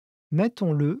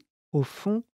 Mettons-le au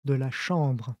fond de la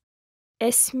chambre.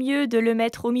 Est-ce mieux de le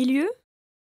mettre au milieu?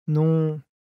 Non,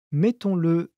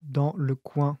 mettons-le dans le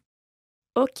coin.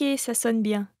 Ok, ça sonne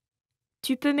bien.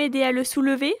 Tu peux m'aider à le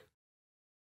soulever?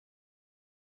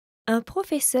 Un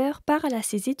professeur parle à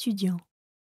ses étudiants.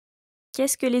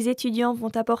 Qu'est-ce que les étudiants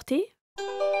vont apporter?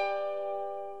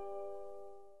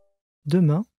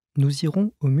 Demain, nous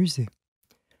irons au musée.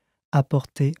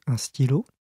 Apporter un stylo,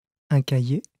 un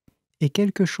cahier et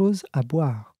quelque chose à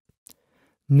boire.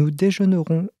 Nous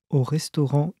déjeunerons au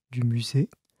restaurant du musée,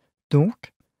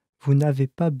 donc vous n'avez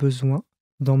pas besoin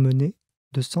d'emmener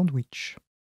de sandwich.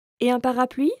 Et un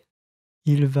parapluie?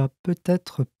 Il va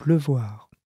peut-être pleuvoir.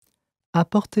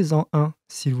 Apportez-en un,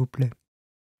 s'il vous plaît.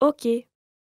 Ok.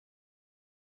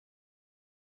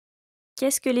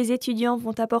 Qu'est-ce que les étudiants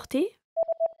vont apporter?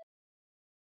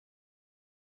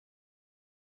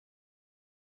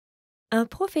 Un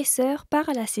professeur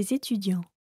parle à ses étudiants.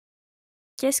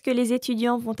 Qu'est-ce que les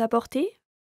étudiants vont apporter?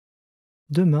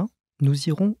 Demain, nous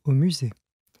irons au musée.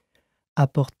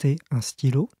 Apportez un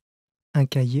stylo, un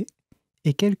cahier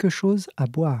et quelque chose à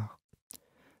boire.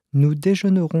 Nous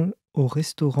déjeunerons au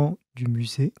restaurant du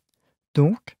musée,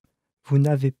 donc vous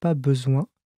n'avez pas besoin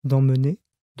d'emmener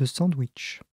de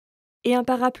sandwich. Et un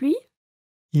parapluie?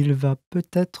 Il va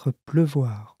peut-être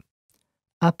pleuvoir.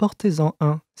 Apportez-en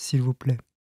un, s'il vous plaît.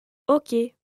 Ok.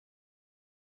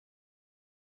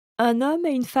 Un homme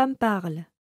et une femme parlent.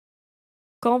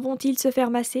 Quand vont-ils se faire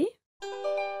masser?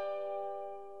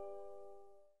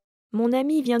 Mon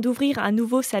ami vient d'ouvrir un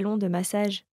nouveau salon de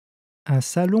massage. Un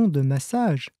salon de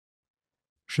massage.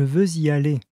 Je veux y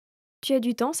aller. Tu as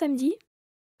du temps samedi?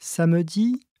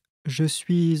 Samedi, je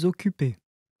suis occupé.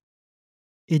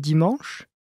 Et dimanche?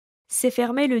 C'est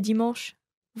fermé le dimanche.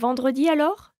 Vendredi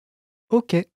alors?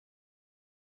 Ok.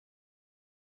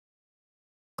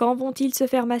 Quand vont-ils se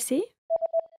faire masser?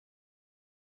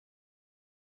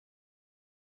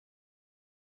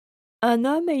 Un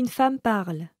homme et une femme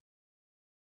parlent.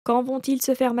 Quand vont-ils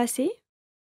se faire masser?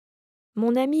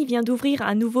 Mon ami vient d'ouvrir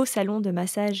un nouveau salon de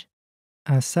massage.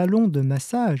 Un salon de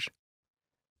massage.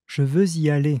 Je veux y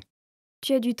aller.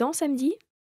 Tu as du temps samedi?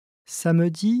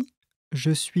 Samedi,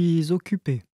 je suis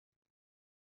occupé.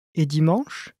 Et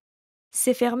dimanche?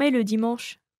 C'est fermé le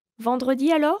dimanche.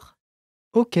 Vendredi alors?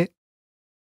 Ok.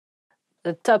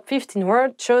 The top 15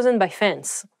 words chosen by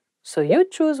fans. So you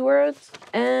choose words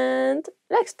and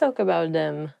let's talk about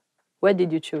them. What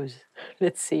did you choose?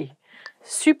 Let's see.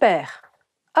 Super.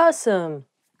 Awesome.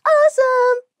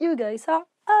 Awesome. You guys are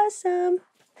awesome.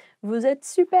 Vous êtes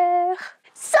super.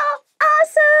 So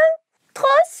awesome.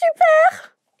 Trop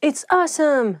super. It's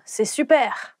awesome. C'est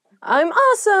super. I'm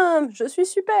awesome. Je suis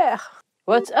super.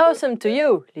 What's awesome to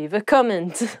you? Leave a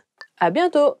comment. À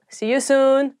bientôt. See you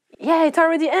soon. Yeah, it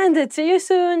already ended. See you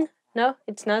soon. No,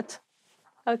 it's not.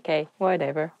 Okay,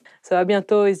 whatever. So à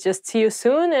bientôt is just see you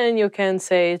soon, and you can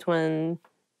say it when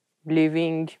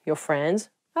leaving your friends.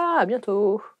 Ah, à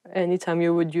bientôt. Anytime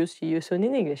you would use see you soon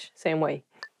in English, same way.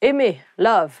 Aimer,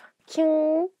 love.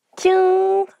 Kyung,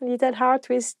 kyung, little heart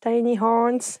with tiny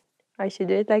horns. I should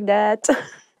do it like that.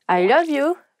 I love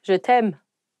you. Je t'aime.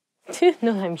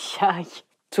 No, I'm shy.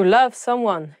 To love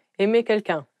someone. Aimer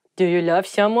quelqu'un. Do you love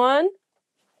someone?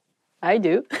 I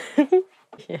do.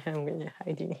 Yeah, I'm gonna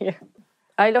hide in here.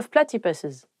 I love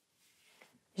platypuses.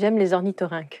 J'aime les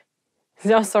ornithorynques.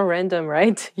 They are so random,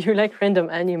 right? You like random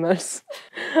animals.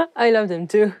 I love them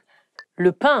too.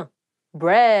 Le pain.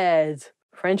 Bread.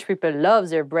 French people love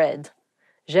their bread.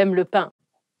 J'aime le pain.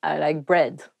 I like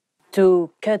bread.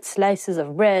 To cut slices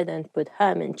of bread and put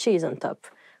ham and cheese on top.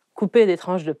 Couper des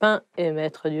tranches de pain et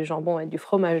mettre du jambon et du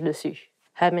fromage dessus.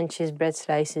 Ham and cheese bread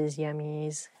slices,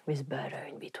 yummies, with butter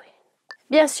in between.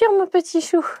 Bien sûr, mon petit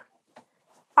chou.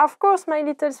 Of course, my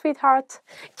little sweetheart.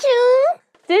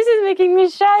 This is making me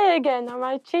shy again.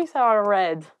 My cheeks are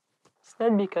red. It's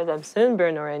not because I'm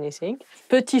sunburned or anything.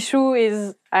 Petit chou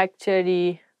is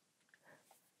actually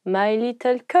my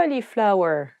little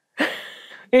cauliflower.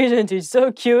 Isn't it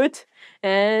so cute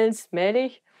and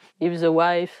smelly? If the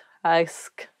wife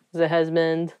asks the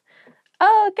husband,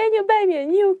 "Oh, can you buy me a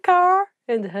new car?"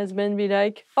 And the husband be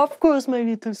like, "Of course, my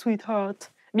little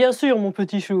sweetheart." Bien sûr, mon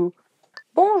petit chou.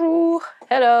 Bonjour,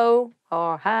 hello,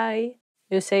 or hi.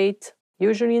 You say it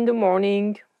usually in the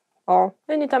morning, or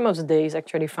any time of the day is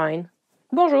actually fine.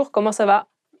 Bonjour, comment ça va?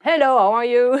 Hello, how are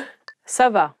you? Ça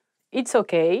va. It's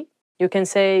okay. You can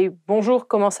say bonjour,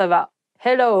 comment ça va?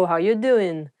 Hello, how are you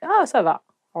doing? Ah, ça va.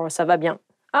 Or ça va bien.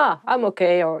 Ah, I'm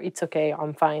okay, or it's okay,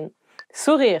 I'm fine.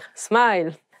 Sourire,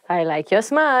 smile. I like your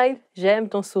smile. J'aime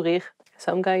ton sourire.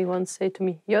 Some guy once said to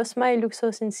me, your smile looks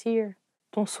so sincere.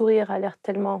 Ton sourire a l'air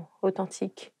tellement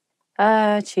authentique.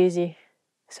 Ah, cheesy.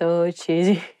 So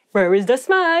cheesy. Where is the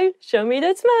smile? Show me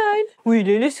that smile. Où il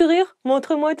est le sourire?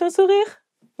 Montre-moi ton sourire.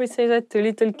 We say that to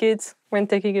little kids when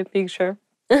taking a picture.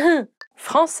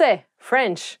 Français,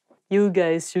 French. You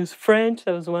guys use French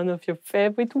as one of your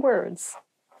favorite words.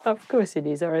 Of course it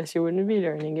is, or else you wouldn't be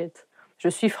learning it. Je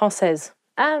suis française.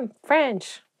 I'm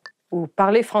French. Ou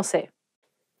parler français.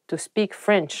 To speak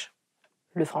French.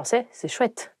 Le français, c'est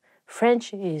chouette.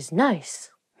 French is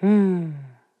nice.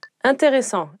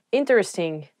 Intéressant,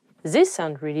 interesting. This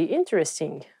sounds really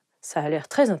interesting. Ça a l'air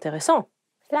très intéressant.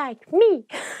 Like me.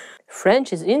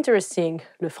 French is interesting.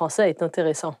 Le français est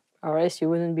intéressant. Or else you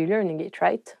wouldn't be learning it,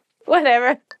 right?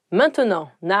 Whatever.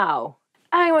 Maintenant, now.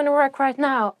 I wanna rock right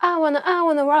now. I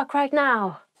wanna rock right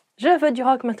now. Je veux du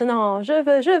rock maintenant. Je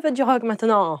veux du rock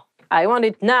maintenant. I want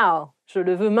it now. Je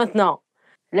le veux maintenant.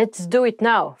 Let's do it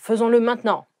now. Faisons-le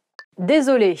maintenant.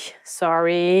 Désolé.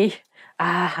 Sorry.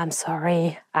 Ah, I'm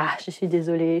sorry. Ah, je suis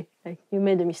désolé. Like, you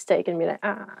made a mistake and be like,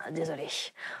 ah,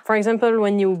 désolé. For example,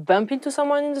 when you bump into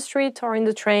someone in the street or in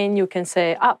the train, you can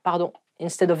say, ah, pardon,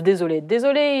 instead of désolé.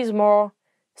 Désolé is more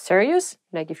serious,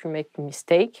 like if you make a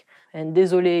mistake, and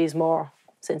désolé is more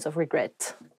sense of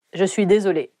regret. Je suis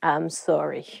désolé. I'm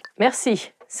sorry.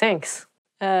 Merci. Thanks.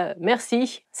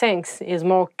 Merci. Thanks is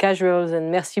more casual than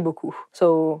merci beaucoup.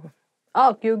 So,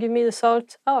 oh, you give me the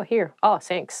salt? Oh, here. Oh,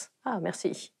 thanks. Ah,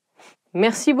 merci.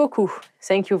 Merci beaucoup.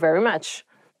 Thank you very much.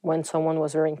 When someone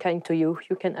was very kind to you,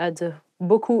 you can add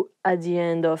beaucoup at the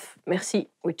end of merci,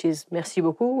 which is merci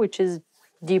beaucoup, which is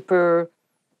deeper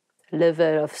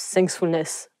level of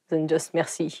thankfulness than just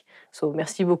merci. So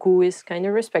merci beaucoup is kind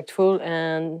of respectful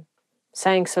and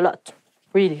thanks a lot,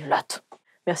 really a lot.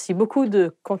 Merci beaucoup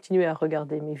de continuer à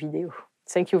regarder mes vidéos.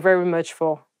 Thank you very much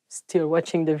for still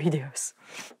watching the videos.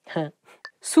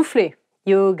 Souffler.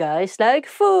 You guys like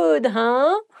food,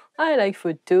 huh? I like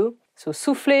food too. So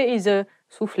souffler is a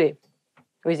souffler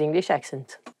with English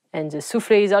accent. And the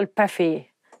soufflé is all puffy.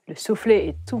 Le soufflé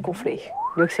est tout gonflé.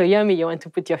 Looks so yummy, you want to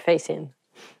put your face in.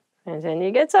 And then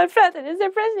it gets all flat and it's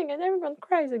depressing and everyone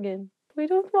cries again. We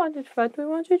don't want it flat, we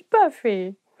want it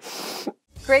puffy.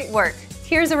 Great work!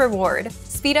 Here's a reward.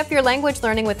 Speed up your language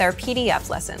learning with our PDF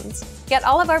lessons. Get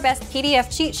all of our best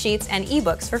PDF cheat sheets and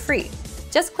ebooks for free.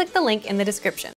 Just click the link in the description.